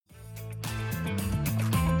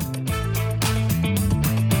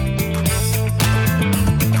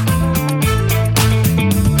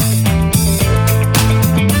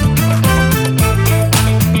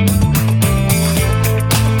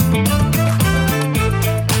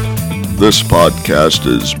This podcast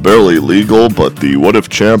is barely legal, but the What If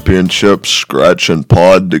Championship scratch and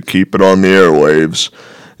pod to keep it on the airwaves.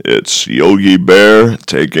 It's Yogi Bear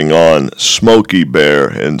taking on Smokey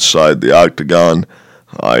Bear inside the octagon.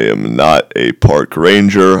 I am not a park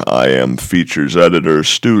ranger. I am features editor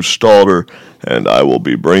Stu Stalter, and I will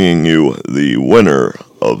be bringing you the winner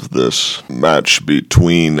of this match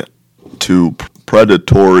between two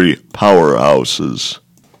predatory powerhouses.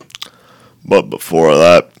 But before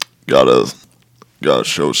that, gotta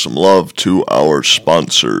show some love to our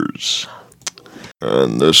sponsors.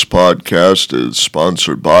 And this podcast is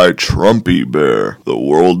sponsored by Trumpy Bear. The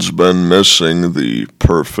world's been missing the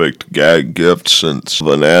perfect gag gift of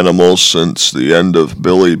an animal since the end of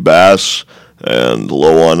Billy Bass, and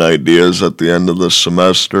low on ideas at the end of the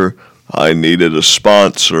semester. I needed a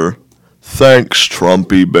sponsor. Thanks,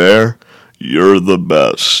 Trumpy Bear. You're the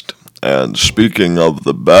best. And speaking of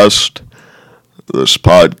the best, this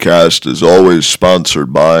podcast is always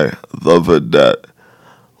sponsored by The Vidette.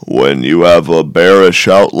 When you have a bearish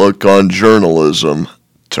outlook on journalism,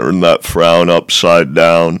 turn that frown upside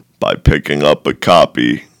down by picking up a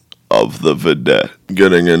copy of The Vidette.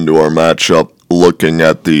 Getting into our matchup, looking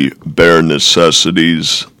at the bare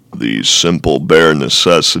necessities, the simple bare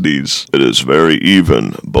necessities, it is very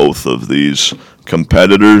even. Both of these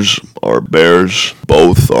competitors are bears.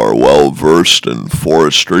 Both are well versed in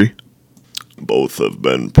forestry. Both have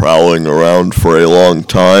been prowling around for a long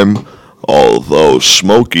time, although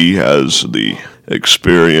Smokey has the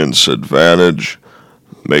experience advantage,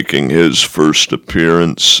 making his first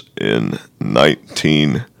appearance in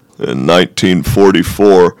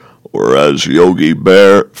 1944, whereas Yogi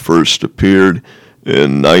Bear first appeared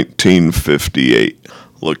in 1958.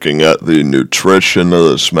 Looking at the nutrition of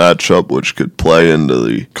this matchup, which could play into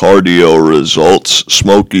the cardio results,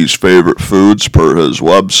 Smokey's favorite foods per his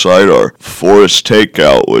website are forest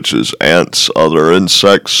takeout, which is ants, other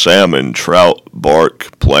insects, salmon, trout,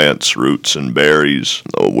 bark, plants, roots, and berries.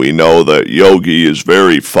 We know that Yogi is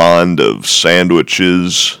very fond of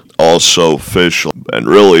sandwiches, also fish, and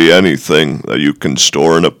really anything that you can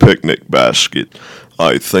store in a picnic basket.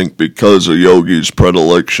 I think because of Yogi's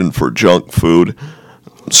predilection for junk food,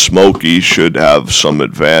 Smokey should have some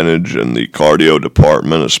advantage in the cardio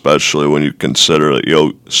department, especially when you consider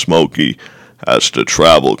that Smokey has to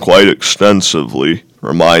travel quite extensively,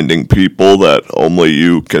 reminding people that only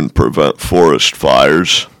you can prevent forest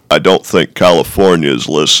fires. I don't think California is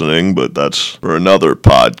listening, but that's for another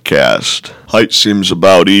podcast. Height seems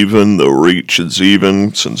about even, the reach is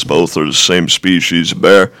even, since both are the same species of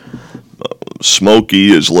bear.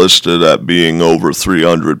 Smokey is listed at being over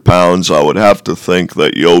 300 pounds. I would have to think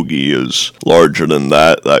that Yogi is larger than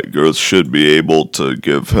that. That girth should be able to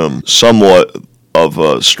give him somewhat of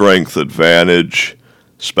a strength advantage,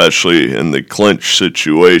 especially in the clinch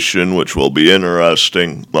situation, which will be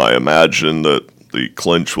interesting. I imagine that the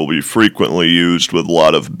clinch will be frequently used with a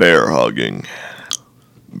lot of bear hugging.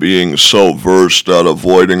 Being so versed at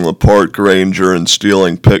avoiding the park ranger and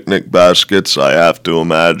stealing picnic baskets, I have to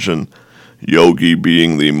imagine Yogi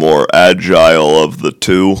being the more agile of the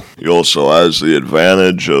two. He also has the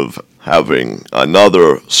advantage of having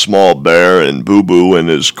another small bear and Boo Boo in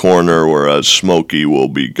his corner, whereas Smokey will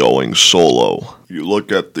be going solo. You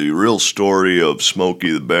look at the real story of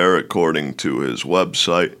Smokey the Bear according to his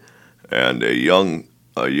website, and a young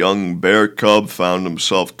bear cub found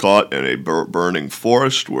himself caught in a burning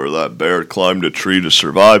forest where that bear climbed a tree to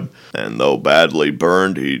survive, and though badly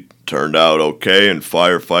burned, he turned out okay, and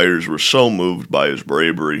firefighters were so moved by his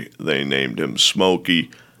bravery, they named him Smokey,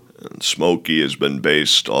 and Smokey has been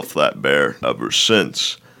based off that bear ever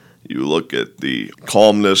since. You look at the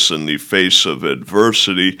calmness in the face of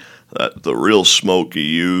adversity that the real Smokey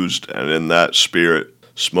used, and in that spirit,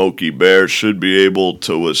 Smokey Bear should be able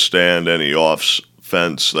to withstand any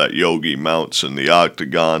offense that Yogi mounts in the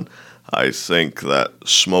octagon. I think that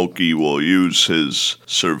Smokey will use his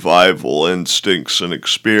survival instincts and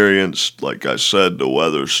experience, like I said, to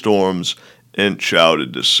weather storms, inch out a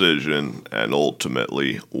decision, and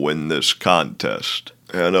ultimately win this contest.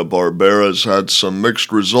 Hanna-Barbera's had some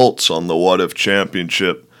mixed results on the What If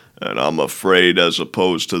Championship, and I'm afraid as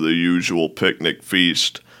opposed to the usual picnic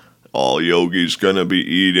feast, all Yogi's gonna be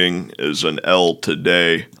eating is an L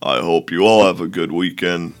today. I hope you all have a good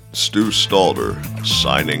weekend. Stu Stalter,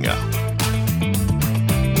 signing out.